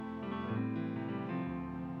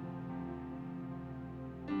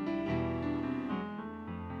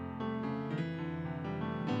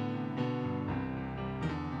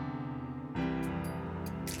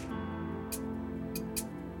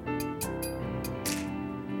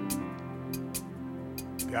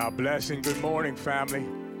God bless and good morning, family.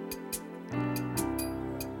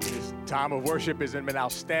 This time of worship has been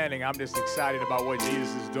outstanding. I'm just excited about what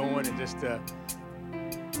Jesus is doing and just to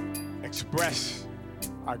express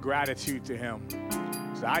our gratitude to him.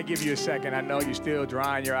 So I give you a second. I know you're still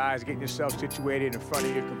drying your eyes, getting yourself situated in front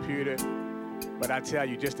of your computer. But I tell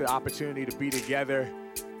you, just the opportunity to be together,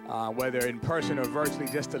 whether in person or virtually,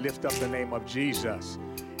 just to lift up the name of Jesus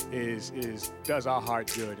does our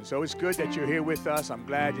heart good. And so it's good that you're here with us. I'm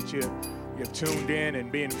glad that you've tuned in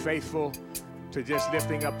and being faithful to just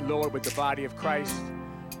lifting up the Lord with the body of Christ.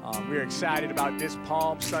 We're excited about this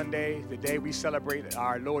Palm Sunday, the day we celebrate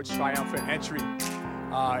our Lord's triumphant entry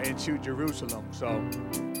into Jerusalem. So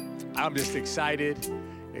I'm just excited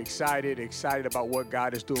about what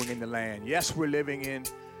God is doing in the land. Yes, we're living in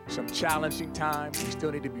some challenging times. We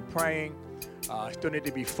still need to be praying, still need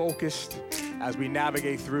to be focused as we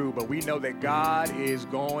navigate through, but we know that God is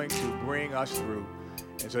going to bring us through.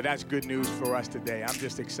 And so that's good news for us today. I'm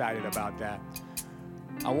just excited about that.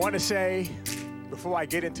 I want to say, before I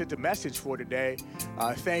get into the message for today,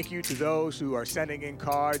 thank you to those who are sending in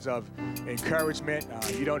cards of encouragement.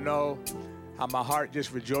 You don't know how my heart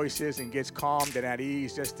just rejoices and gets calmed and at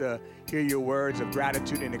ease just to hear your words of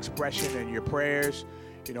gratitude and expression and your prayers.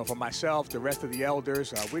 You know, for myself, the rest of the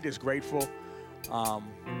elders, we're just grateful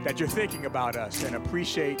that you're thinking about us and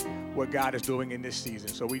appreciate what God is doing in this season.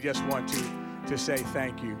 So we just want to say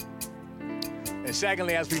thank you. And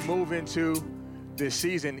secondly, as we move into this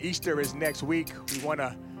season, Easter is next week. We want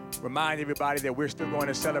to remind everybody that we're still going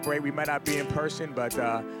to celebrate. We might not be in person, but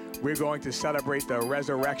we're going to celebrate the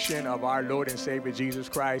resurrection of our Lord and Savior Jesus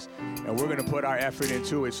Christ, and we're going to put our effort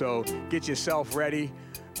into it. So get yourself ready.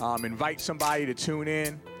 Invite somebody to tune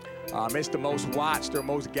in. It's the most watched or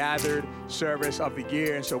most gathered service of the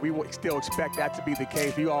year, and so we still expect that to be the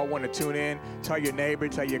case. You all want to tune in. Tell your neighbor,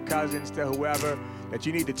 tell your cousins, tell whoever that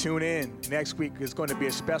you need to tune in. Next week is going to be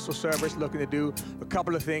a special service, looking to do a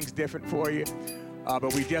couple of things different for you.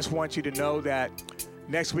 But we just want you to know that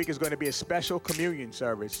next week is going to be a special communion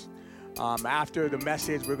service. After the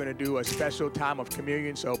message, we're going to do a special time of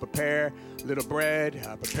communion, so prepare a little bread,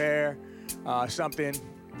 prepare something,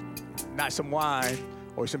 not some wine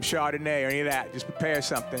or some Chardonnay or any of that. Just prepare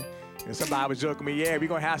something. And somebody was joking me, yeah, we're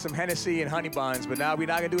going to have some Hennessy and honey buns, but now we're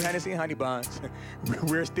not going to do Hennessy and honey buns.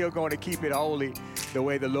 We're still going to keep it holy the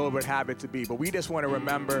way the Lord would have it to be. But we just want to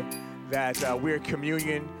remember that we're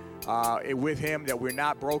communion with him, that we're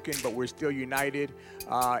not broken, but we're still united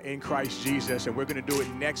in Christ Jesus. And we're going to do it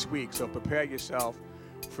next week. So prepare yourself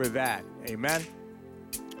for that. Amen.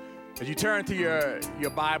 As you turn to your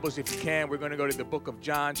Bibles, if you can, we're going to go to the book of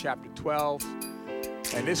John, chapter 12.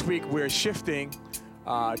 And this week we're shifting,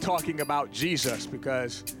 talking about Jesus,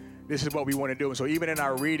 because this is what we want to do. And so even in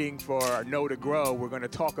our reading for Know to Grow, we're going to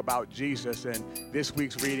talk about Jesus. And this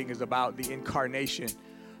week's reading is about the incarnation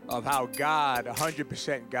of how God,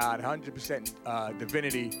 100% God, 100%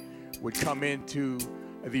 divinity, would come into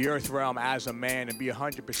the earth realm as a man and be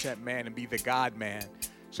 100% man and be the God-man.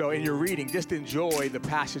 So in your reading, just enjoy the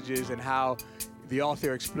passages and how the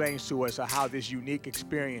author explains to us how this unique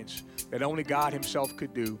experience that only God himself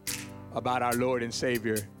could do about our Lord and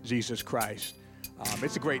Savior, Jesus Christ.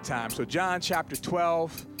 It's a great time. So John chapter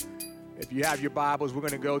 12, if you have your Bibles, we're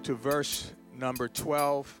going to go to verse number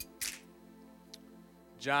 12.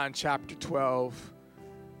 John chapter 12,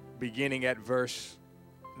 beginning at verse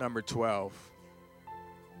number 12.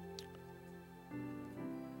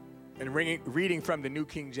 And reading from the New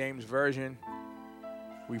King James Version,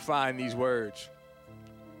 we find these words.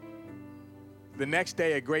 The next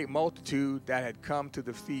day, a great multitude that had come to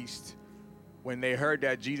the feast, when they heard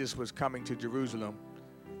that Jesus was coming to Jerusalem,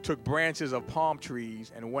 took branches of palm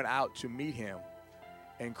trees and went out to meet him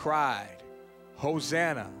and cried,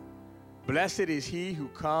 Hosanna! Blessed is he who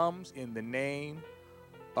comes in the name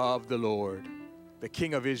of the Lord, the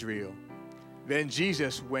King of Israel. Then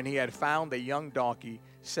Jesus, when he had found a young donkey,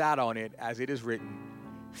 sat on it, as it is written,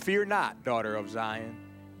 Fear not, daughter of Zion.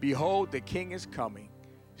 Behold, the King is coming,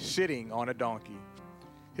 sitting on a donkey.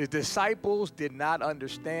 His disciples did not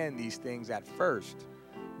understand these things at first,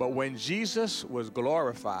 but when Jesus was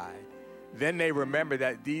glorified, then they remembered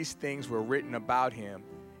that these things were written about him,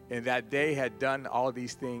 and that they had done all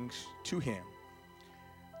these things to him.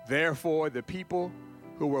 Therefore, the people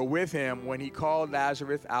who were with him when he called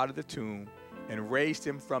Lazarus out of the tomb and raised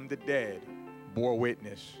him from the dead bore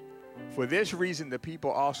witness. For this reason, the people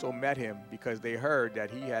also met him, because they heard that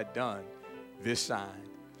he had done this sign.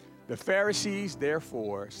 The Pharisees,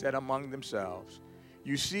 therefore, said among themselves,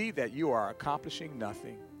 You see that you are accomplishing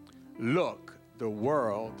nothing. Look, the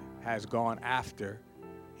world has gone after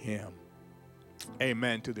him.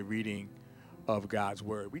 Amen to the reading of God's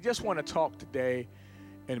word. We just want to talk today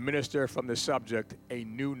and minister from the subject, a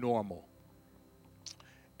new normal.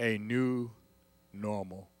 A new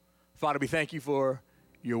normal. Father, we thank you for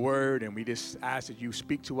your word, and we just ask that you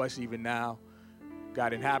speak to us even now.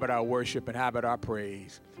 God, inhabit our worship, inhabit our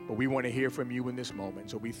praise. But we want to hear from you in this moment.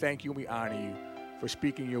 So we thank you and we honor you for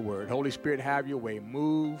speaking your word. Holy Spirit, have your way.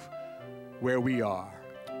 Move where we are.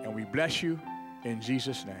 And we bless you in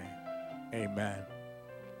Jesus' name. Amen.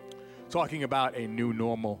 Talking about a new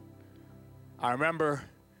normal. I remember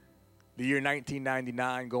the year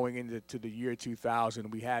 1999 going into the year 2000,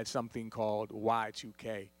 we had something called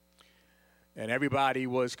Y2K. And everybody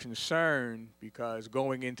was concerned because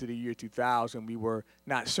going into the year 2000, we were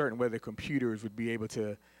not certain whether computers would be able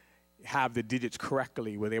to have the digits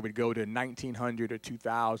correctly, where they would go to 1900 or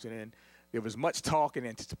 2000. And there was much talk and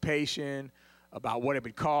anticipation about what it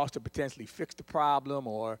would cost to potentially fix the problem,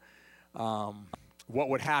 or what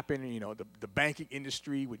would happen. You know, the banking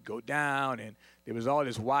industry would go down, and there was all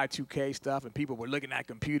this Y2K stuff, and people were looking at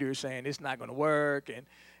computers saying it's not going to work,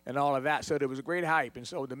 and all of that. So there was a great hype. And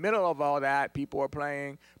so in the middle of all that, people were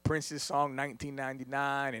playing Prince's song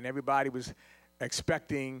 1999, and everybody was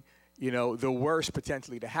expecting, you know, the worst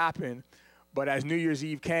potentially to happen. But as New Year's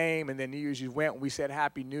Eve came and then New Year's Eve went, we said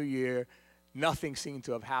Happy New Year, nothing seemed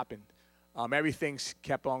to have happened. Everything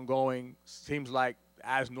kept on going, seems like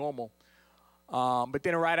as normal. But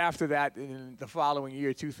then right after that, in the following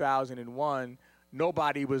year, 2001,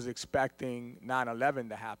 nobody was expecting 9/11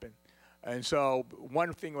 to happen. And so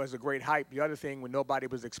one thing was a great hype. The other thing, when nobody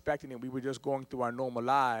was expecting it, we were just going through our normal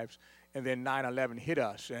lives, and then 9/11 hit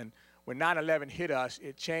us. And when 9/11 hit us,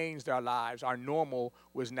 it changed our lives. Our normal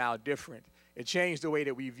was now different. It changed the way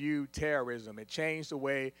that we viewed terrorism. It changed the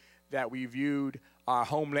way that we viewed our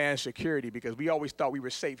homeland security, because we always thought we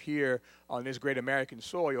were safe here on this great American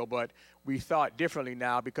soil, but we thought differently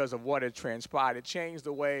now because of what had transpired. It changed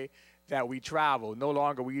the way that we travel. No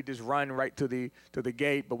longer we just run right to the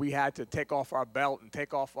gate, but we had to take off our belt and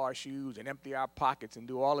take off our shoes and empty our pockets and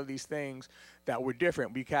do all of these things that were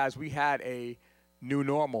different because we had a new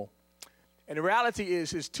normal. And the reality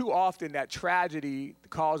is too often that tragedy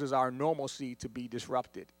causes our normalcy to be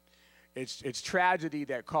disrupted. It's tragedy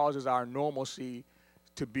that causes our normalcy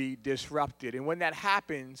to be disrupted. And when that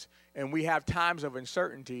happens and we have times of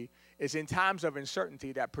uncertainty, it's in times of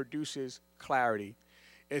uncertainty that produces clarity.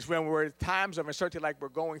 It's when we're at times of uncertainty like we're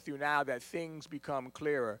going through now that things become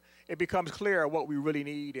clearer. It becomes clearer what we really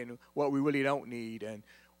need and what we really don't need. And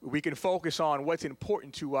we can focus on what's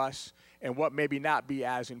important to us and what maybe not be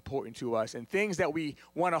as important to us. And things that we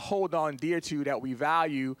want to hold on dear to, that we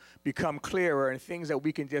value, become clearer. And things that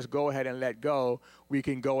we can just go ahead and let go, we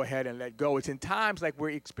can go ahead and let go. It's in times like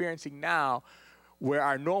we're experiencing now where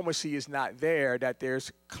our normalcy is not there, that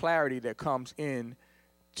there's clarity that comes in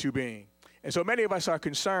to being. And so many of us are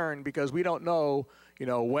concerned because we don't know, you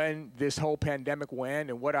know, when this whole pandemic will end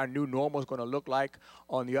and what our new normal is going to look like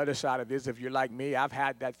on the other side of this. If you're like me, I've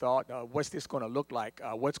had that thought, what's this going to look like?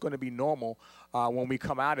 What's going to be normal when we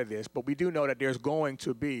come out of this? But we do know that there's going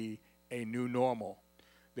to be a new normal.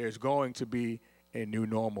 There's going to be a new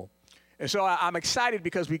normal. And so I'm excited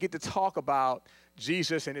because we get to talk about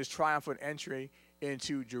Jesus and his triumphant entry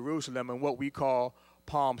into Jerusalem and what we call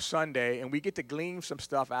Palm Sunday, and we get to glean some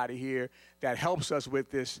stuff out of here that helps us with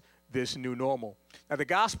this new normal. Now, the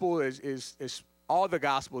gospel is all the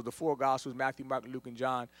gospels, the four gospels, Matthew, Mark, Luke, and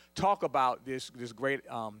John, talk about this great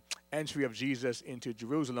entry of Jesus into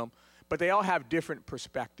Jerusalem, but they all have different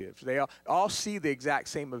perspectives. They all see the exact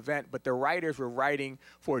same event, but the writers were writing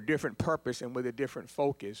for a different purpose and with a different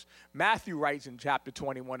focus. Matthew writes in chapter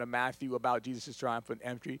 21 of Matthew about Jesus' triumphant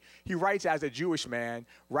entry. He writes as a Jewish man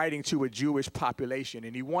writing to a Jewish population,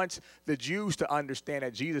 and he wants the Jews to understand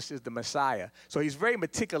that Jesus is the Messiah. So he's very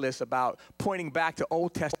meticulous about pointing back to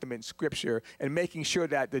Old Testament scripture and making sure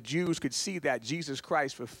that the Jews could see that Jesus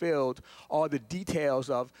Christ fulfilled all the details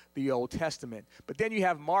of the Old Testament. But then you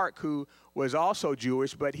have Mark, who was also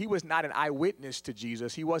Jewish, but he was not an eyewitness to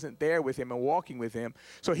Jesus. He wasn't there with him and walking with him.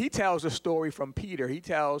 So he tells the story from Peter. He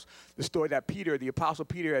tells the story that Peter, the Apostle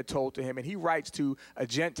Peter, had told to him, and he writes to a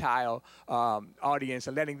Gentile audience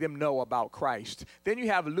and letting them know about Christ. Then you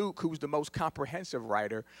have Luke, who's the most comprehensive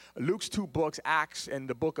writer. Luke's two books, Acts and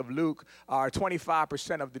the book of Luke, are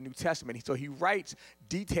 25% of the New Testament. So he writes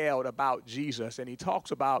detailed about Jesus, and he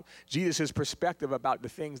talks about Jesus' perspective about the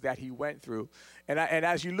things that he went through. And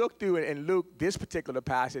as you look through in in Luke, this particular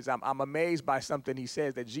passage, I'm amazed by something he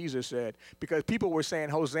says that Jesus said, because people were saying,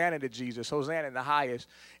 Hosanna to Jesus, Hosanna in the highest.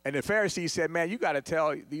 And the Pharisees said, man, you got to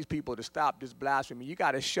tell these people to stop this blasphemy. You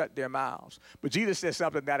got to shut their mouths. But Jesus says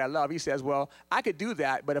something that I love. He says, well, I could do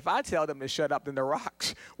that, but if I tell them to shut up, then the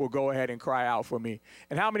rocks will go ahead and cry out for me.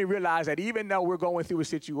 And how many realize that even though we're going through a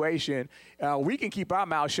situation, we can keep our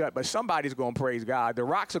mouth shut, but somebody's going to praise God. The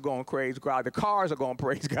rocks are going to praise God. The cars are going to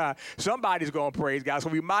praise God. Somebody's going to praise God. So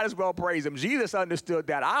we might as well praise him. Jesus understood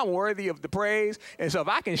that I'm worthy of the praise. And so if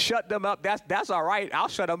I can shut them up, that's all right. I'll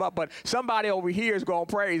shut them up. But somebody over here is going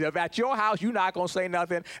to praise. If at your house, you're not going to say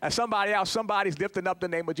nothing. And somebody else, somebody's lifting up the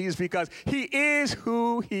name of Jesus because he is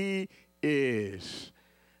who he is.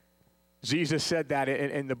 Jesus said that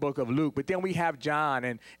in the book of Luke. But then we have John,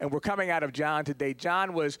 and we're coming out of John today.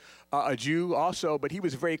 John was a Jew also, but he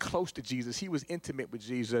was very close to Jesus. He was intimate with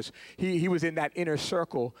Jesus. He was in that inner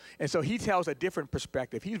circle. And so he tells a different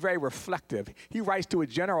perspective. He's very reflective. He writes to a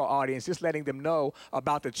general audience, just letting them know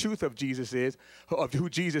about the truth of of who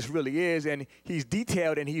Jesus really is. And he's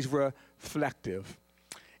detailed and he's reflective.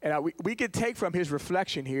 And we could take from his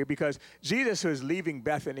reflection here, because Jesus was leaving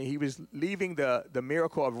Bethany. He was leaving the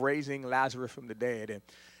miracle of raising Lazarus from the dead. And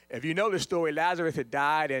if you know the story, Lazarus had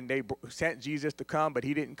died, and they sent Jesus to come, but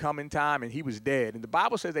he didn't come in time, and he was dead. And the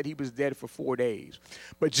Bible says that he was dead for 4 days.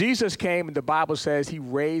 But Jesus came, and the Bible says he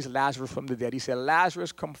raised Lazarus from the dead. He said,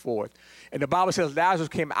 Lazarus, come forth. And the Bible says Lazarus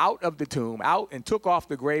came out of the tomb, out and took off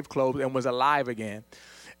the grave clothes and was alive again.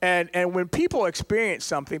 And when people experience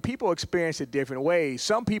something, people experience it different ways.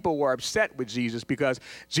 Some people were upset with Jesus because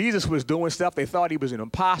Jesus was doing stuff. They thought he was an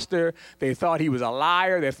imposter. They thought he was a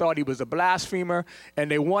liar. They thought he was a blasphemer, and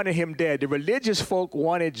they wanted him dead. The religious folk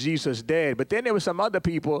wanted Jesus dead. But then there were some other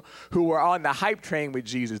people who were on the hype train with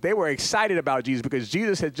Jesus. They were excited about Jesus because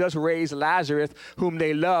Jesus had just raised Lazarus, whom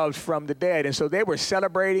they loved, from the dead. And so they were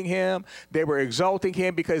celebrating him. They were exalting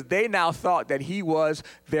him because they now thought that he was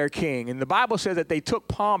their king. And the Bible says that they took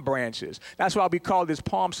palm branches. That's why we call this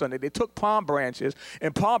Palm Sunday. They took palm branches,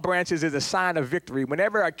 and palm branches is a sign of victory.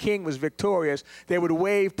 Whenever a king was victorious, they would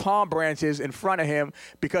wave palm branches in front of him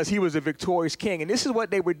because he was a victorious king. And this is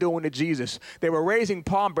what they were doing to Jesus. They were raising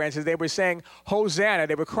palm branches. They were saying, Hosanna.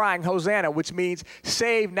 They were crying, Hosanna, which means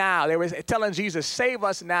save now. They were telling Jesus, save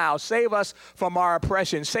us now. Save us from our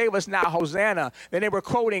oppression. Save us now, Hosanna. Then they were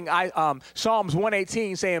quoting Psalms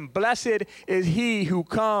 118, saying, blessed is he who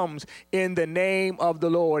comes in the name of the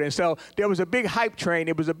Lord. And so there was a big hype train.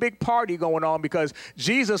 It was a big party going on because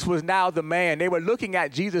Jesus was now the man. They were looking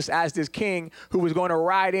at Jesus as this king who was going to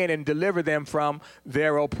ride in and deliver them from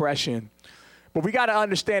their oppression. But we got to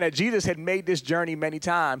understand that Jesus had made this journey many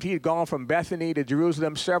times. He had gone from Bethany to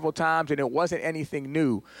Jerusalem several times, and it wasn't anything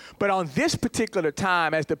new. But on this particular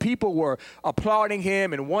time, as the people were applauding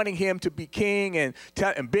him and wanting him to be king and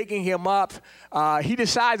bigging him up, he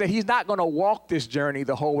decides that he's not going to walk this journey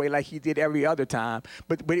the whole way like he did every other time.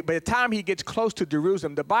 But by the time he gets close to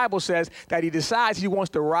Jerusalem, the Bible says that he decides he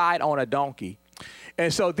wants to ride on a donkey.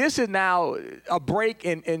 And so this is now a break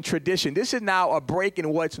in tradition. This is now a break in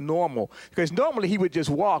what's normal. Because normally he would just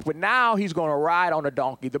walk, but now he's going to ride on a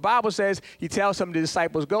donkey. The Bible says he tells some of the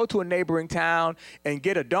disciples, go to a neighboring town and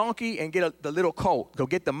get a donkey and get the little colt. Go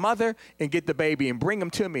get the mother and get the baby and bring them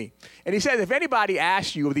to me. And he says, if anybody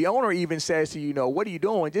asks you, if the owner even says to you, what are you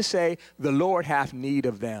doing? Just say, the Lord hath need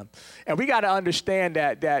of them. And we got to understand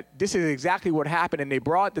that this is exactly what happened. And they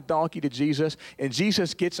brought the donkey to Jesus, and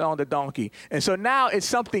Jesus gets on the donkey. And so now it's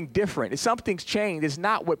something different. Something's changed. It's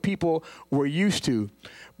not what people were used to.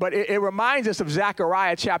 But it reminds us of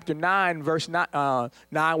Zechariah chapter 9, verse 9,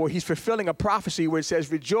 where he's fulfilling a prophecy where it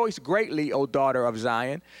says, rejoice greatly, O daughter of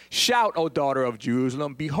Zion. Shout, O daughter of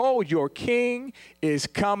Jerusalem. Behold, your king is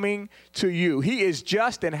coming to you. He is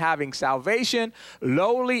just and having salvation,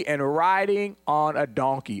 lowly and riding on a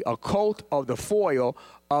donkey, a colt of the foal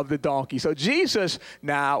of the donkey. So Jesus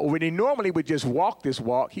now, when he normally would just walk this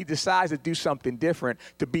walk, he decides to do something different,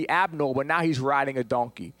 to be abnormal. Now he's riding a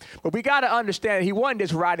donkey. But we got to understand he wasn't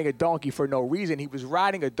just riding a donkey for no reason. He was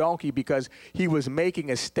riding a donkey because he was making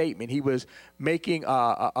a statement. He was making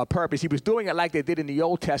a purpose. He was doing it like they did in the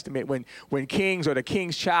Old Testament when kings or the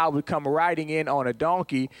king's child would come riding in on a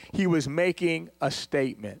donkey. He was making a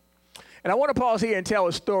statement. And I want to pause here and tell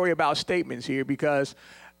a story about statements here because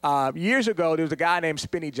years ago, there was a guy named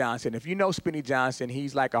Spinny Johnson. If you know Spinny Johnson,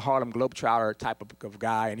 he's like a Harlem Globetrotter type of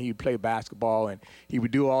guy, and he would play basketball, and he would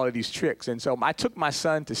do all of these tricks. And so I took my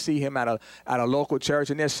son to see him at a local church,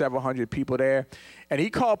 and there's several hundred people there. And he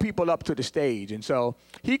called people up to the stage. And so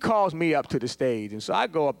he calls me up to the stage. And so I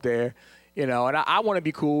go up there, and I want to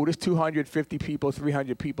be cool. There's 250 people,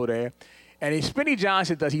 300 people there. And Spenny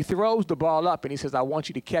Johnson he throws the ball up, and he says, I want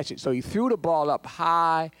you to catch it. So he threw the ball up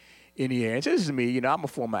high in the air. And so this is me. I'm a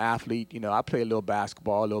former athlete. I play a little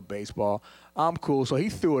basketball, a little baseball. I'm cool. So he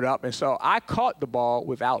threw it up. And so I caught the ball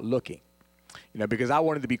without looking, because I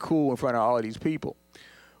wanted to be cool in front of all of these people.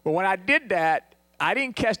 But when I did that, I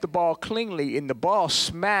didn't catch the ball cleanly, and the ball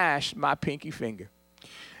smashed my pinky finger.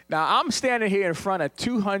 Now, I'm standing here in front of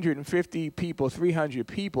 250 people, 300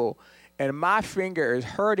 people, and my finger is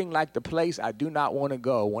hurting like the place I do not want to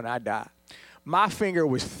go when I die. My finger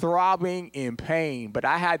was throbbing in pain, but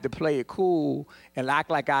I had to play it cool and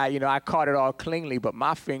act like I caught it all cleanly, but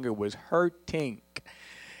my finger was hurting.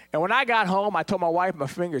 And when I got home, I told my wife my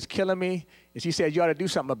finger's killing me, and she said, you ought to do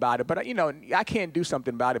something about it. But, I can't do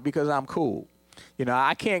something about it because I'm cool.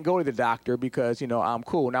 I can't go to the doctor because, I'm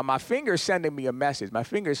cool. Now, my finger's sending me a message. My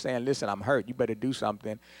finger's saying, listen, I'm hurt. You better do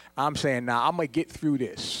something. I'm saying, now, I'm going to get through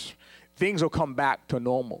this. Things will come back to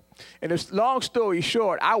normal. And this, long story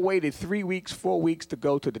short, I waited 3 weeks, 4 weeks to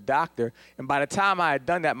go to the doctor. And by the time I had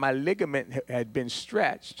done that, my ligament had been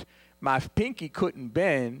stretched. My pinky couldn't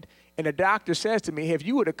bend. And the doctor says to me, if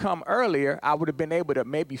you would have come earlier, I would have been able to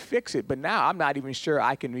maybe fix it. But now I'm not even sure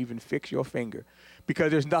I can even fix your finger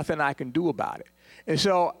because there's nothing I can do about it. And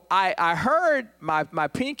so I heard my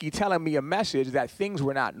pinky telling me a message that things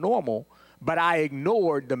were not normal, but I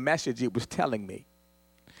ignored the message it was telling me.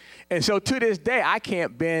 And so to this day, I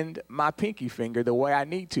can't bend my pinky finger the way I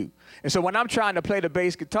need to. And so when I'm trying to play the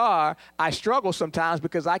bass guitar, I struggle sometimes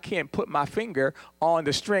because I can't put my finger on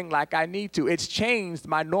the string like I need to. It's changed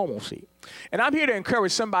my normalcy. And I'm here to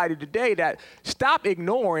encourage somebody today that stop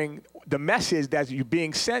ignoring the message that's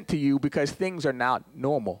being sent to you because things are not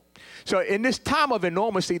normal. So in this time of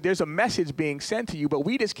enormity, there's a message being sent to you, but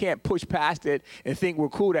we just can't push past it and think we're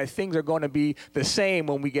cool, that things are going to be the same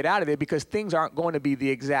when we get out of it, because things aren't going to be the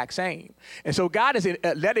exact same. And so God is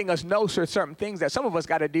letting us know certain things that some of us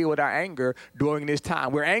got to deal with our anger during this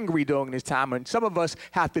time. We're angry during this time, and some of us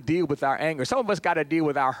have to deal with our anger. Some of us got to deal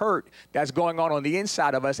with our hurt that's going on the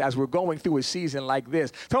inside of us as we're going through a season like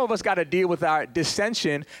this. Some of us got to deal with our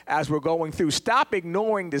dissension as we're going through. Stop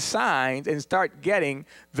ignoring the signs and start getting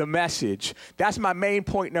the message. That's my main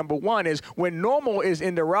point. Number one is when normal is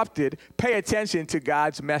interrupted, pay attention to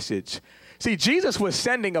God's message. See, Jesus was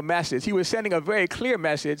sending a message. He was sending a very clear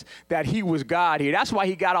message that he was God here. That's why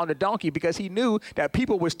he got on the donkey, because he knew that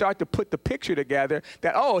people would start to put the picture together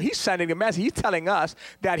that, oh, he's sending a message. He's telling us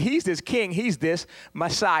that he's this king. He's this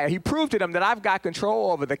Messiah. He proved to them that I've got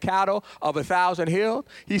control over the cattle of 1,000 hills.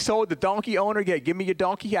 He told the donkey owner, yeah, give me your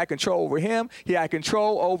donkey. He had control over him. He had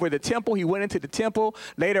control over the temple. He went into the temple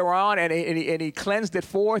later on and he cleansed it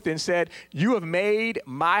forth and said, you have made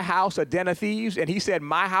my house a den of thieves. And he said,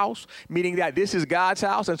 my house, meaning that this is God's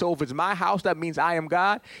house, and so if it's my house, that means I am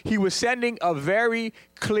God. He was sending a very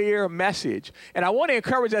clear message. And I want to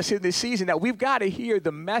encourage us in this season that we've got to hear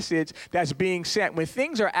the message that's being sent. When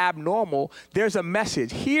things are abnormal, there's a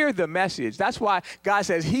message. Hear the message. That's why God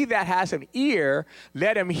says, he that has an ear,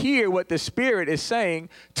 let him hear what the Spirit is saying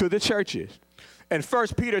to the churches. In 1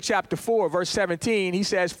 Peter chapter 4, verse 17, he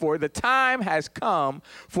says, for the time has come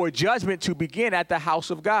for judgment to begin at the house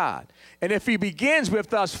of God. And if he begins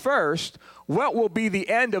with us first, what will be the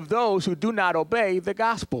end of those who do not obey the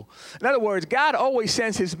gospel? In other words, God always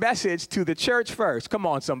sends his message to the church first. Come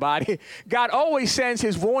on, somebody. God always sends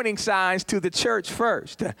his warning signs to the church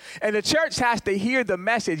first. And the church has to hear the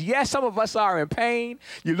message. Yes, some of us are in pain.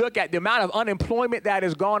 You look at the amount of unemployment that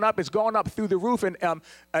has gone up. It's gone up through the roof, and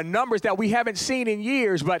numbers that we haven't seen in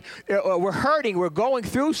years. But we're hurting. We're going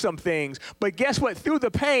through some things. But guess what? Through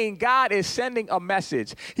the pain, God is sending a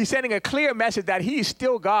message. He's sending a clear message that he's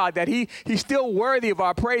still God, that he's still worthy of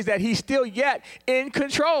our praise, that he's still yet in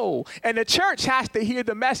control. And the church has to hear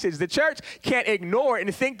the message. The church can't ignore it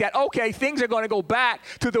and think that, okay, things are going to go back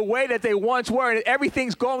to the way that they once were and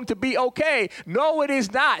everything's going to be okay. No, it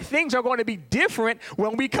is not. Things are going to be different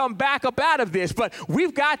when we come back up out of this. But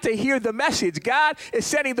we've got to hear the message. God is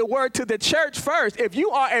sending the word to the church first. If you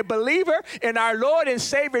are a believer in our Lord and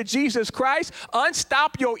Savior Jesus Christ,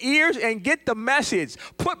 unstop your ears and get the message.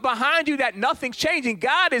 Put behind you that nothing's changing.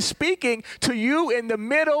 God is speaking to you in the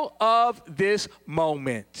middle of this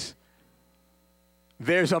moment.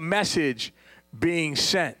 There's a message being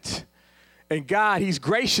sent. And God, he's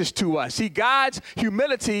gracious to us. See, God's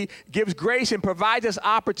humility gives grace and provides us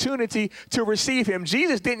opportunity to receive him.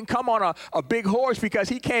 Jesus didn't come on a big horse because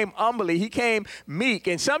he came humbly. He came meek.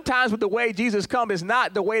 And sometimes with the way Jesus comes is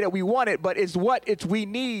not the way that we want it, but it's what we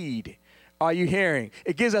need. Are you hearing?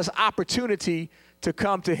 It gives us opportunity to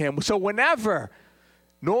come to him. So whenever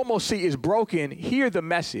normalcy is broken, hear the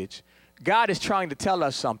message. God is trying to tell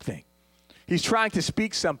us something. He's trying to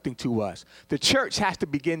speak something to us. The church has to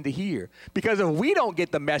begin to hear. Because if we don't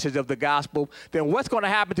get the message of the gospel, then what's going to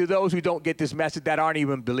happen to those who don't get this message that aren't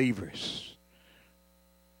even believers?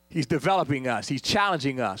 He's developing us. He's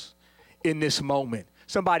challenging us in this moment.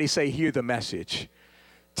 Somebody say, hear the message.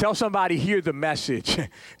 Tell somebody, hear the message.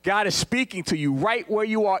 God is speaking to you right where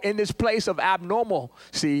you are in this place of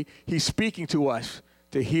abnormalcy. He's speaking to us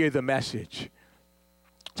to hear the message.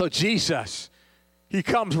 So Jesus, he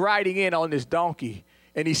comes riding in on this donkey,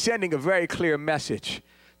 and he's sending a very clear message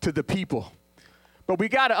to the people. But we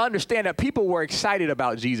got to understand that people were excited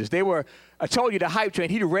about Jesus. They were, I told you, the hype train.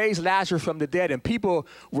 He raised Lazarus from the dead, and people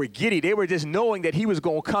were giddy. They were just knowing that he was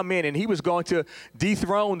going to come in and he was going to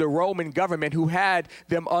dethrone the Roman government who had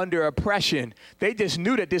them under oppression. They just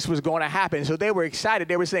knew that this was going to happen, so they were excited.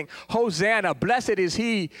 They were saying, Hosanna, blessed is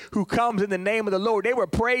he who comes in the name of the Lord. They were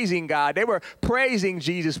praising God. They were praising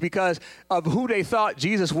Jesus because of who they thought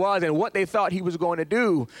Jesus was and what they thought he was going to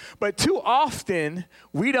do. But too often,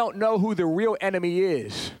 we don't know who the real enemy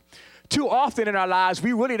is. Too often in our lives,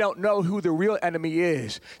 we really don't know who the real enemy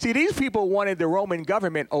is. See, these people wanted the Roman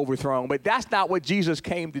government overthrown, but that's not what Jesus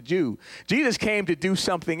came to do. Jesus came to do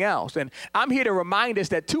something else. And I'm here to remind us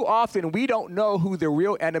that too often we don't know who the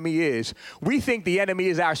real enemy is. We think the enemy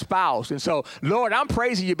is our spouse. And so, Lord, I'm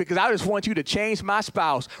praising you because I just want you to change my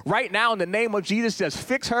spouse. Right now, in the name of Jesus, just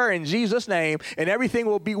fix her in Jesus' name, and everything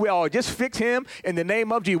will be well. Or just fix him in the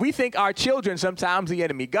name of Jesus. We think our children sometimes the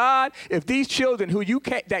enemy. God, if these children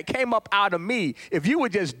that came up out of me, if you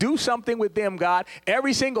would just do something with them, God,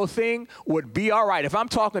 every single thing would be all right. If I'm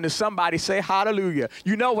talking to somebody, say hallelujah.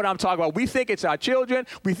 You know what I'm talking about. We think it's our children.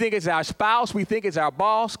 We think it's our spouse. We think it's our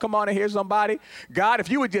boss. Come on and hear somebody. God, if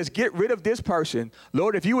you would just get rid of this person,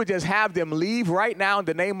 Lord, if you would just have them leave right now in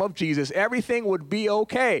the name of Jesus, everything would be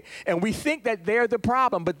okay. And we think that they're the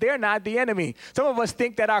problem, but they're not the enemy. Some of us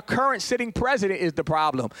think that our current sitting president is the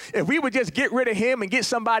problem. If we would just get rid of him and get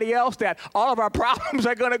somebody else, that all of our problems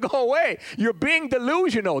are going to go away. You're being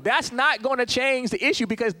delusional. That's not going to change the issue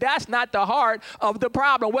because that's not the heart of the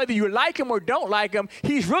problem. Whether you like him or don't like him,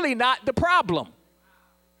 he's really not the problem.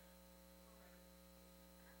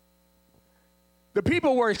 The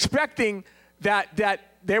people were expecting that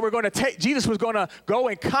they were going to Jesus was going to go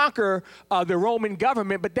and conquer the Roman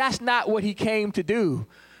government, but that's not what he came to do.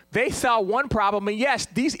 They saw one problem, and yes,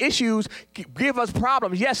 these issues give us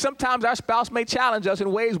problems. Yes, sometimes our spouse may challenge us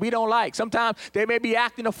in ways we don't like. Sometimes they may be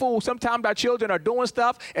acting a fool. Sometimes our children are doing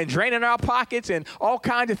stuff and draining our pockets and all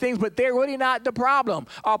kinds of things, but they're really not the problem.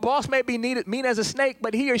 Our boss may be mean as a snake,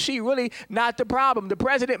 but he or she really not the problem. The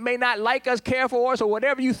president may not like us, care for us, or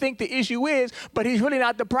whatever you think the issue is, but he's really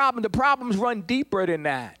not the problem. The problems run deeper than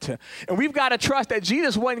that. And we've got to trust that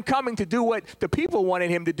Jesus wasn't coming to do what the people wanted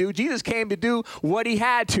him to do. Jesus came to do what he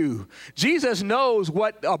had to. Jesus knows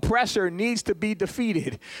what oppressor needs to be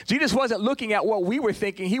defeated. Jesus wasn't looking at what we were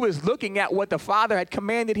thinking. He was looking at what the Father had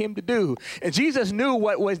commanded him to do. And Jesus knew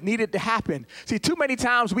what was needed to happen. See, too many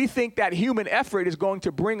times we think that human effort is going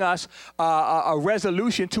to bring us a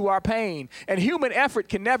resolution to our pain. And human effort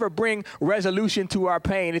can never bring resolution to our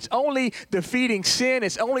pain. It's only defeating sin.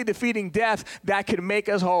 It's only defeating death that can make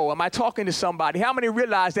us whole. Am I talking to somebody? How many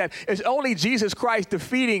realize that it's only Jesus Christ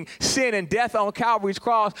defeating sin and death on Calvary's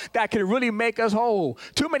cross that can really make us whole?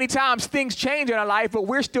 Too many times things change in our life, but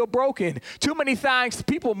we're still broken. Too many times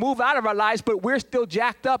people move out of our lives, but we're still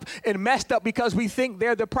jacked up and messed up because we think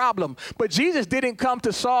they're the problem. But Jesus didn't come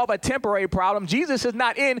to solve a temporary problem. Jesus is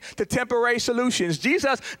not into temporary solutions.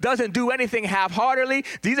 Jesus doesn't do anything half-heartedly.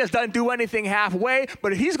 Jesus doesn't do anything halfway,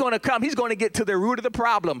 but if he's going to come, he's going to get to the root of the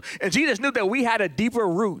problem. And Jesus knew that we had a deeper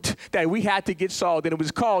root that we had to get solved, and it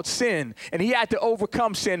was called sin. And he had to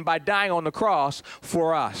overcome sin by dying on the cross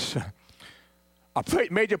for us. A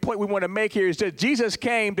major point we want to make here is that Jesus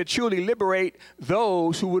came to truly liberate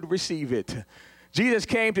those who would receive it. Jesus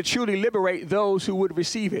came to truly liberate those who would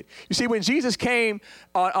receive it. You see, when Jesus came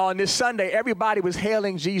on this Sunday, everybody was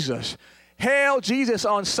hailing Jesus. Hail Jesus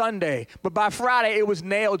on Sunday, but by Friday it was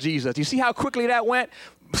nail Jesus. You see how quickly that went?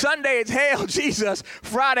 Sunday, it's hail Jesus.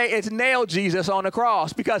 Friday, it's nail Jesus on the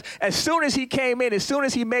cross. Because as soon as he came in, as soon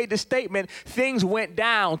as he made the statement, things went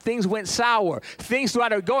down. Things went sour. Things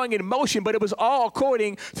started going in motion, but it was all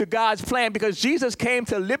according to God's plan because Jesus came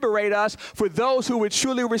to liberate us for those who would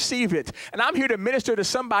truly receive it. And I'm here to minister to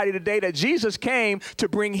somebody today that Jesus came to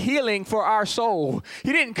bring healing for our soul.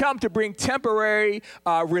 He didn't come to bring temporary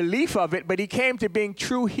relief of it, but he came to bring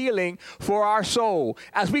true healing for our soul.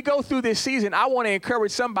 As we go through this season, I want to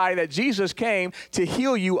encourage somebody that Jesus came to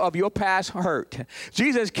heal you of your past hurt.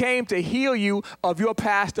 Jesus came to heal you of your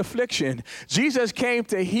past affliction. Jesus came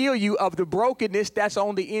to heal you of the brokenness that's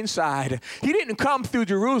on the inside. He didn't come through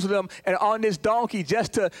Jerusalem and on this donkey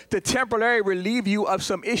just to temporarily relieve you of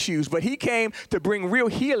some issues, but he came to bring real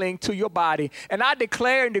healing to your body. And I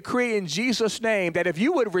declare and decree in Jesus' name that if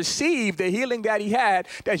you would receive the healing that he had,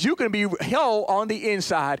 that you can be whole on the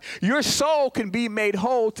inside. Your soul can be made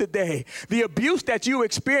whole today. The abuse that you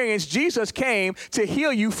experienced, Jesus came to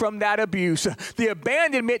heal you from that abuse. The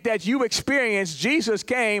abandonment that you experienced, Jesus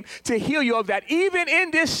came to heal you of that. Even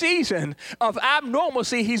in this season of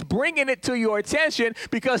abnormalcy, he's bringing it to your attention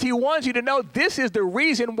because he wants you to know this is the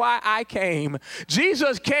reason why I came.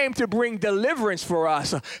 Jesus came to bring deliverance for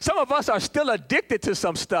us. Some of us are still addicted to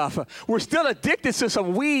some stuff. We're still addicted to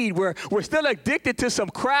some weed. We're still addicted to some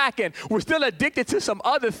crack, and we're still addicted to some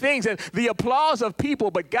other things and the applause of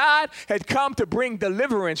people. But God had come to bring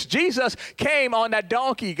deliverance. Jesus came on that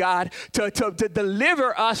donkey, God, to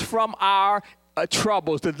deliver us from our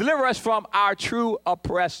troubles, to deliver us from our true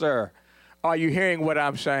oppressor. Are you hearing what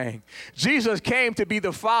I'm saying? Jesus came to be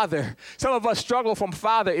the father. Some of us struggle from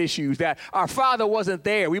father issues, that our father wasn't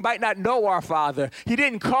there. We might not know our father. He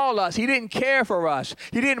didn't call us. He didn't care for us.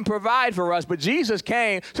 He didn't provide for us. But Jesus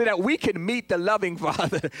came so that we could meet the loving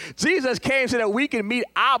Father. Jesus came so that we can meet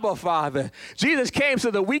Abba Father. Jesus came so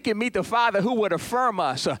that we can meet the Father who would affirm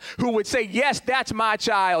us, who would say, yes, that's my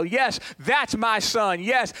child. Yes, that's my son.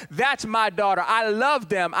 Yes, that's my daughter. I love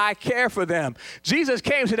them. I care for them. Jesus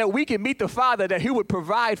came so that we can meet the Father, that he would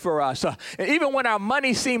provide for us. And even when our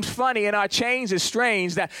money seems funny and our change is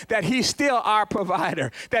strange, that he's still our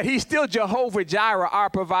provider, that he's still Jehovah Jireh, our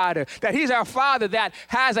provider, that he's our Father that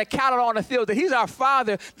has a cattle on the field, that he's our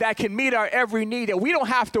Father that can meet our every need, that we don't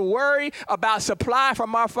have to worry about supply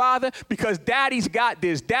from our Father because Daddy's got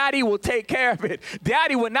this. Daddy will take care of it.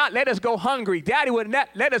 Daddy will not let us go hungry. Daddy will not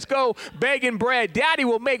let us go begging bread. Daddy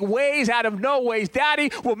will make ways out of no ways. Daddy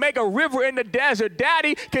will make a river in the desert.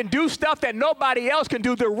 Daddy can do stuff that nobody else can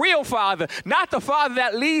do. The real Father, not the Father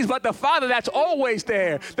that leads, but the Father that's always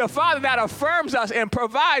there, the Father that affirms us and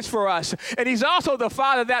provides for us. And he's also the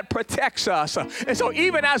Father that protects us. And so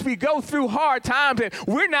even as we go through hard times and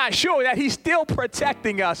we're not sure, that he's still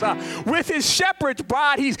protecting us. With his shepherd's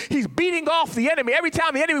rod, he's beating off the enemy. Every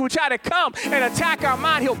time the enemy would try to come and attack our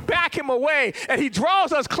mind, he'll back him away, and he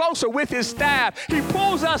draws us closer with his staff. He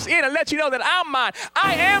pulls us in and lets you know that I'm mine.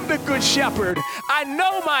 I am the good shepherd. I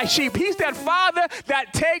know my sheep. He's that Father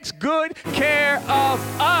that takes good care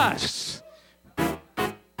of us.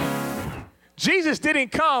 Jesus didn't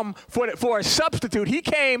come for a substitute. He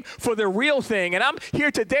came for the real thing. And I'm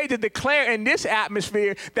here today to declare in this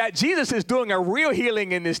atmosphere that Jesus is doing a real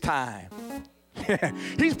healing in this time.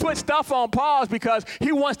 He's put stuff on pause because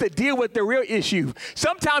he wants to deal with the real issue.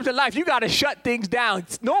 Sometimes in life, you got to shut things down.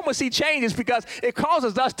 Normalcy changes because it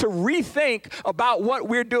causes us to rethink about what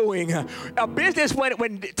we're doing. A business,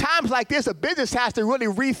 when times like this, a business has to really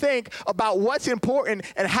rethink about what's important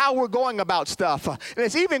and how we're going about stuff. And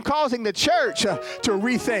it's even causing the church to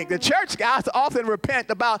rethink. The church has to often repent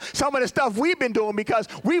about some of the stuff we've been doing because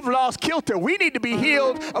we've lost kilter. We need to be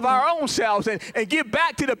healed of our own selves and get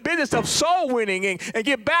back to the business of soul winning. And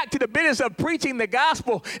get back to the business of preaching the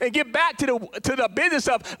gospel and get back to the business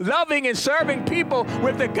of loving and serving people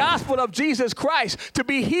with the gospel of Jesus Christ, to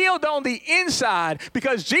be healed on the inside,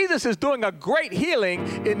 because Jesus is doing a great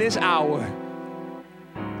healing in this hour.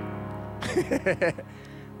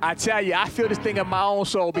 I tell you, I feel this thing in my own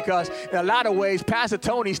soul because in a lot of ways, Pastor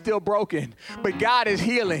Tony's still broken, but God is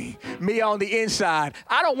healing me on the inside.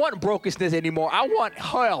 I don't want brokenness anymore. I want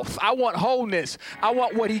health. I want wholeness. I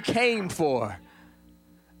want what he came for.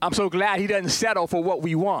 I'm so glad he doesn't settle for what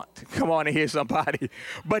we want. Come on and hear somebody.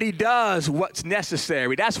 But he does what's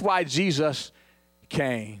necessary. That's why Jesus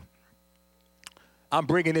came. I'm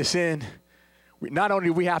bringing this in. Not only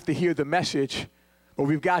do we have to hear the message, but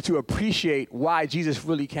we've got to appreciate why Jesus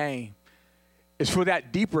really came. It's for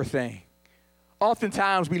that deeper thing.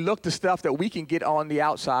 Oftentimes we look to stuff that we can get on the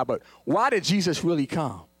outside, but why did Jesus really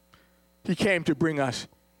come? He came to bring us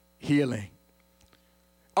healing.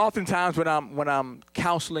 Oftentimes when I'm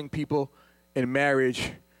counseling people in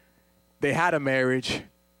marriage, they had a marriage,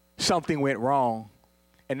 something went wrong,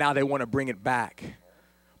 and now they want to bring it back.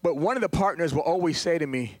 But one of the partners will always say to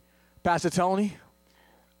me, Pastor Tony,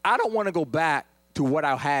 I don't want to go back to what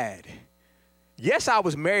I had. Yes, I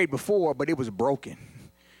was married before, but it was broken.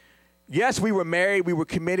 Yes, we were married, we were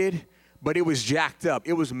committed, but it was jacked up.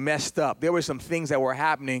 It was messed up. There were some things that were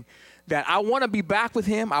happening that I want to be back with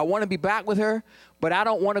him. I want to be back with her, but I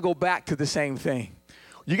don't want to go back to the same thing.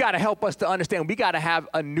 you got to help us to understand we got to have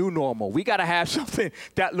a new normal. We got to have something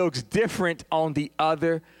that looks different on the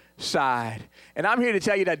other side. And I'm here to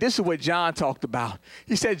tell you that this is what John talked about.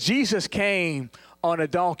 He said Jesus came on a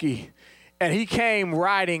donkey, and he came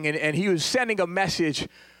riding, and he was sending a message.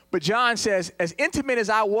 But John says, as intimate as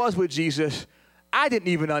I was with Jesus, I didn't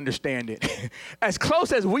even understand it. As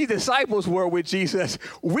close as we disciples were with Jesus,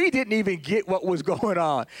 we didn't even get what was going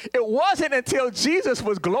on. It wasn't until Jesus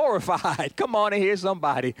was glorified. Come on and hear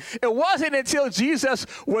somebody. It wasn't until Jesus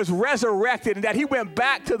was resurrected and that he went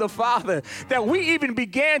back to the Father that we even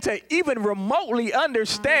began to even remotely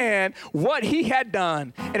understand what he had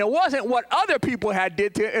done. And it wasn't what other people had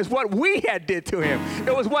did to him. It's what we had did to him.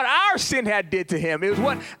 It was what our sin had did to him. It was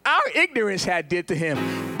what our ignorance had did to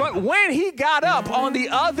him. But when he got up on the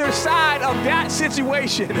other side of that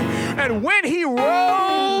situation, and when he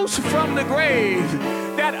rose from the grave,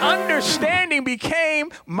 that understanding became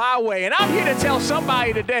my way. And I'm here to tell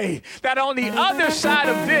somebody today that on the other side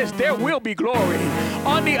of this, there will be glory.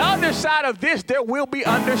 On the other side of this, there will be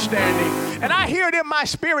understanding. And I hear it in my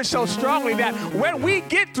spirit so strongly that when we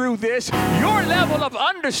get through this, your level of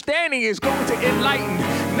understanding is going to enlighten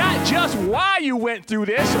not just why you went through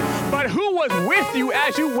this, but who was with you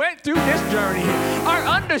as you went through this journey. Our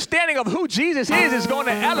understanding of who Jesus is going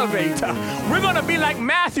to elevate. We're going to be like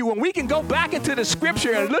Matthew, when we can go back into the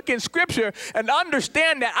scripture and look in scripture and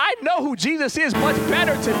understand that I know who Jesus is much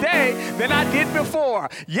better today than I did before.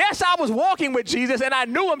 Yes, I was walking with Jesus and I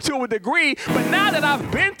knew him to a degree, but now that I've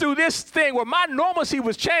been through this thing where my normalcy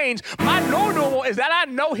was changed, my normal is that I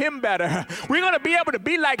know him better. We're going to be able to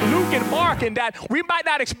be like Luke and Mark in that we might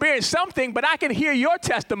not experience something, but I can hear your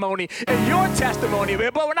testimony and your testimony.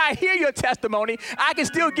 But when I hear your testimony, I can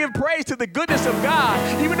still give praise to the goodness of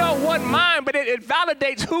God, even though it wasn't mine, but it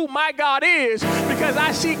validates who my God is, because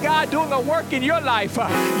I see God doing a work in your life.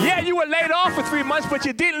 Yeah, you were laid off for 3 months, but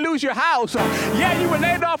you didn't lose your house. Yeah, you were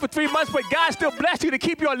laid off for 3 months, but God still blessed you to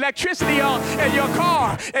keep your electricity on and your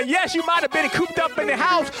car. And yes, you might have been cooped up in the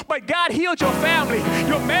house, but God healed your family.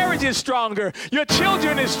 Your marriage is stronger. Your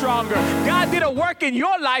children is stronger. God did a work in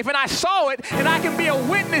your life, and I saw it, and I can be a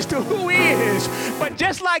witness to who he is. But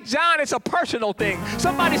just like John, it's a personal thing.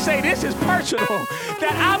 Somebody say this is personal,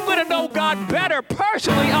 that I'm going to know God better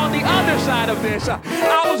personally on the other side of this.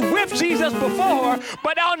 I was with Jesus before,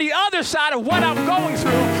 but on the other side of what I'm going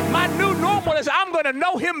through, my new normal is I'm going to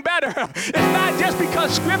know him better. It's not just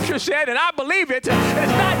because scripture said, and I believe it. It's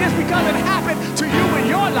not just because it happened to you in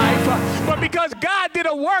your life, but because God did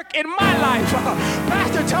a work in my life.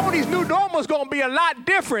 Pastor Tony's new normal is going to be a lot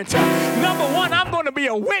different. Number one, I'm going to be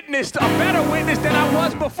a witness, a better witness than I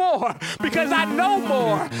was before, because I know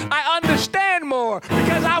more. I understand more,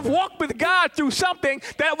 because I've walked with God through something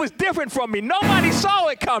that was different from me. Nobody saw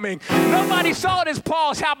it coming. Nobody saw this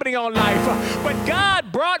pause happening on life, but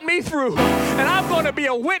God brought me through, and I'm going to be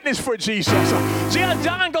a witness for Jesus.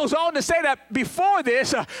 John goes on to say that before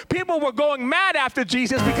this, people were going mad after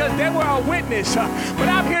Jesus because they were a witness. But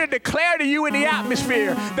I'm here to declare to you in the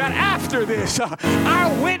atmosphere that after this,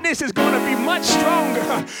 our witness is going to be much stronger.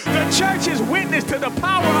 The church's witness to the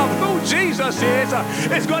power of who Jesus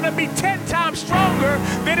is going to be 10 times stronger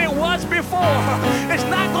than it was before. It's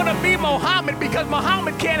not going to be Muhammad, because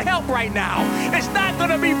Muhammad can't help right now. It's not going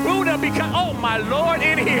to be Buddha, because, oh my Lord,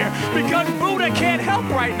 in here, because Buddha can't help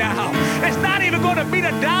right now. It's not even going to be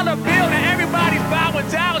the dollar bill that everybody's bowing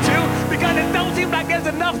down to, because it don't seem like there's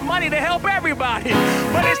enough money to help everybody.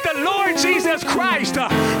 But it's the Lord Jesus Christ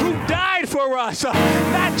who died for us,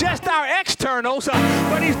 not just our externals,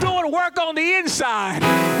 but he's doing work on the inside,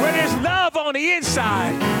 where there's love on the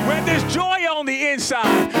inside, where there's joy on the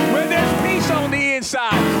inside, where there's peace on the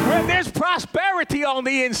inside, where there's prosperity on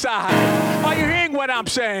the inside. Are you hearing what I'm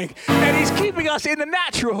saying? And he's keeping us in the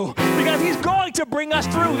natural, because he's going to bring us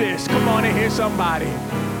through this. Come on and hear somebody.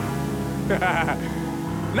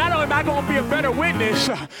 Not only am I going to be a better witness,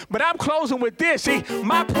 but I'm closing with this. See,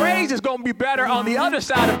 my praise is going to be better on the other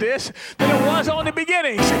side of this than it was on the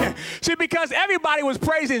beginning. See, because everybody was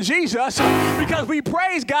praising Jesus, because we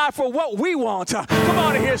praise God for what we want. Come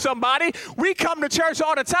on and hear somebody. We come to church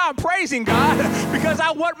all the time praising God because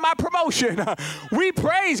I want my promotion. We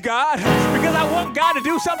praise God because I want God to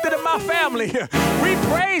do something in my family. We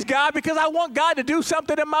praise God because I want God to do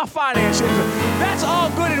something in my finances. That's all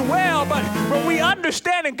good and well, but when we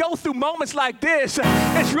understand and go through moments like this,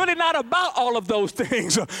 it's really not about all of those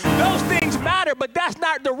things. Those things matter, but that's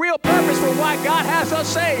not the real purpose for why God has us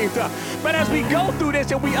saved. But as we go through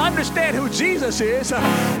this and we understand who Jesus is,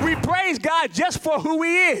 we praise God just for who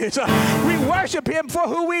he is. We worship him for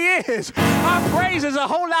who he is. Our praise is a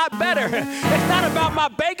whole lot better. It's not about my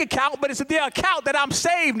bank account, but it's the account that I'm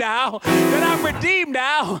saved now, that I'm redeemed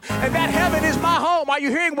now, and that heaven is my home. Are you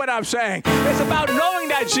hearing what I'm saying? It's about knowing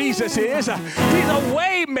that Jesus is. He's a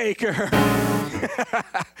way maker.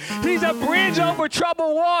 He's a bridge over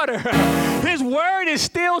troubled water. His word is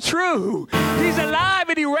still true. He's alive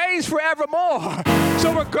and he reigns forevermore.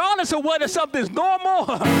 So regardless of whether something's normal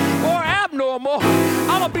or abnormal,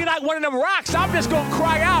 I'm going to be like one of them rocks. I'm just going to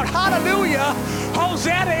cry out, hallelujah,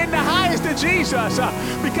 Hosanna in the highest to Jesus,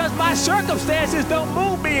 because my circumstances don't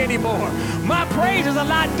move me anymore. My praise is a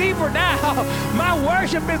lot deeper now. My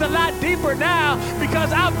worship is a lot deeper now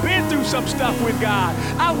because I've been through some stuff with God.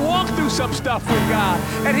 I've walked through some stuff with God,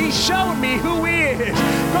 and he showed me who he is.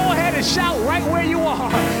 Go ahead and shout right where you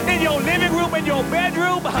are, in your living room, in your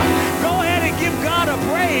bedroom. Go ahead and give God a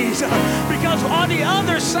praise, because on the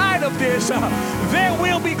other side of this, there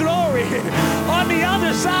will be glory. On the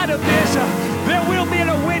other side of this, there will be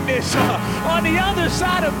a witness. On the other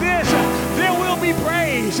side of this, there will be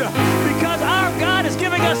praise, because our God is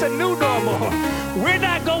giving us a new normal. We're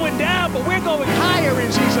not going down, but we're going higher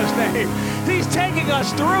in Jesus' name. He's taking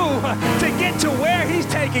us through to get to where he's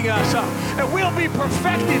taking us, and we'll be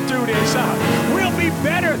perfected through this. We'll be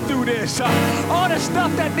better through this. All the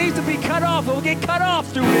stuff that needs to be cut off will get cut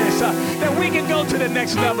off through this, and we can go to the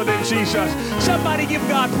next level in Jesus. Somebody give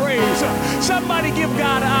God praise. Somebody give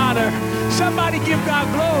God honor. Somebody give God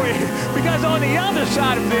glory, because on the other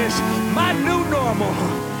side of this, my new normal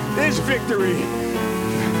is victory.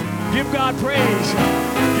 Give God praise.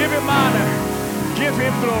 Give him honor. Give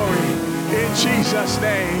him glory. In Jesus'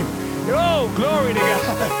 name. Oh, glory to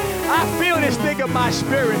God. I feel this thing in my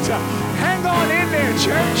spirit. Hang on in there,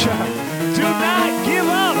 church. Do not give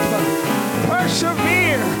up.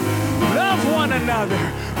 Persevere. Love one another.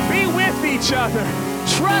 Be with each other.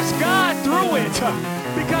 Trust God through it.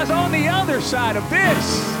 Because on the other side of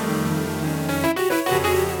this,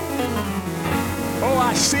 oh,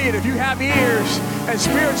 I see it. If you have ears and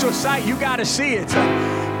spiritual sight, you got to see it.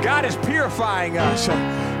 God is purifying us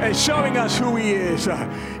and showing us who he is.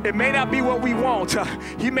 It may not be what we want.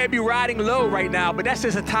 He may be riding low right now, but that's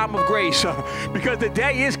just a time of grace, because the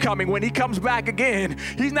day is coming when he comes back again.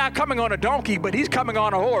 He's not coming on a donkey, but he's coming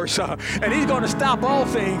on a horse, and he's going to stop all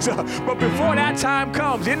things. But before that time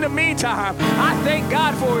comes, in the meantime, I thank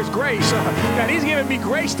God for his grace, that he's given me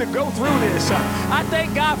grace to go through this. I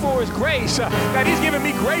thank God for his grace, that he's given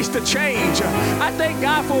me grace to change. I thank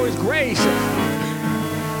God for his grace.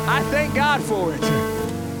 I thank God for it.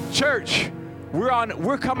 Church,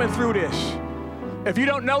 we're coming through this. If you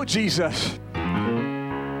don't know Jesus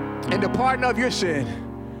and the pardon of your sin,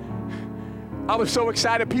 I was so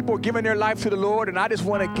excited people are giving their life to the Lord, and I just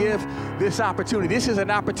want to give this opportunity. This is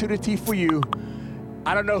an opportunity for you.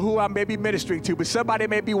 I don't know who I may be ministering to, but somebody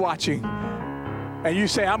may be watching, and you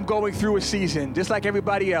say, I'm going through a season just like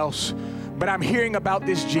everybody else, but I'm hearing about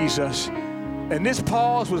this Jesus, and this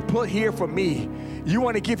pause was put here for me. You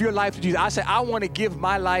want to give your life to Jesus. I say, I want to give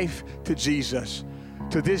my life to Jesus,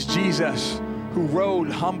 to this Jesus who rode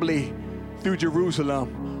humbly through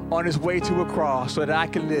Jerusalem on his way to a cross so that I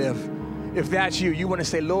can live. If that's you, you want to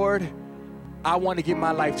say, Lord, I want to give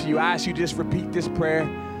my life to you. I ask you to just repeat this prayer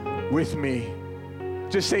with me.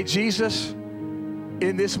 Just say, Jesus,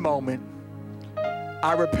 in this moment,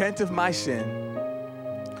 I repent of my sin.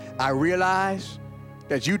 I realize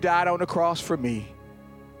that you died on the cross for me.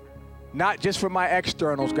 Not just for my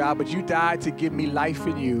externals, God, but you died to give me life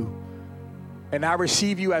in you. And I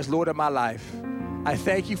receive you as Lord of my life. I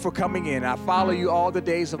thank you for coming in. I follow you all the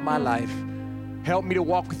days of my life. Help me to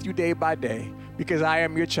walk with you day by day, because I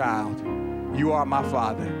am your child. You are my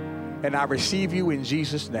Father. And I receive you in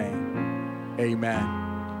Jesus' name.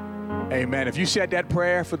 Amen. Amen. If you said that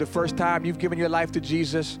prayer for the first time, you've given your life to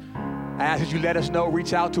Jesus, I ask that you let us know,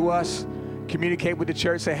 reach out to us, communicate with the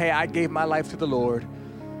church, say, hey, I gave my life to the Lord.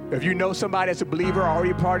 If you know somebody that's a believer,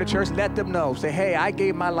 already part of the church, let them know. Say, hey, I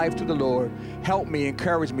gave my life to the Lord. Help me,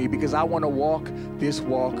 encourage me, because I want to walk this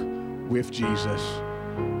walk with Jesus.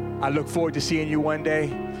 I look forward to seeing you one day.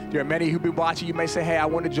 There are many who've been watching. You may say, hey, I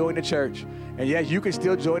want to join the church. And yes, you can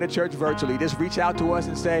still join the church virtually. Just reach out to us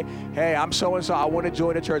and say, hey, I'm so-and-so. I want to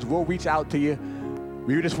join the church. We'll reach out to you.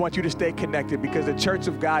 We just want you to stay connected, because the church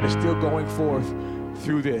of God is still going forth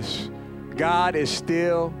through this. God is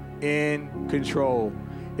still in control.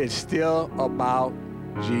 It's still about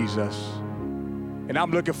Jesus. And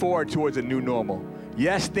I'm looking forward towards a new normal.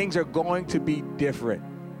 Yes, things are going to be different.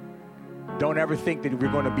 Don't ever think that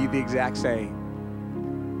we're going to be the exact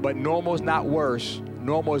same. But normal is not worse.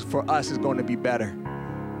 Normal is for us is going to be better.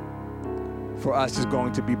 For us is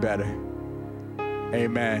going to be better.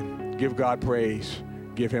 Amen. Give God praise.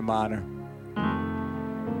 Give him honor.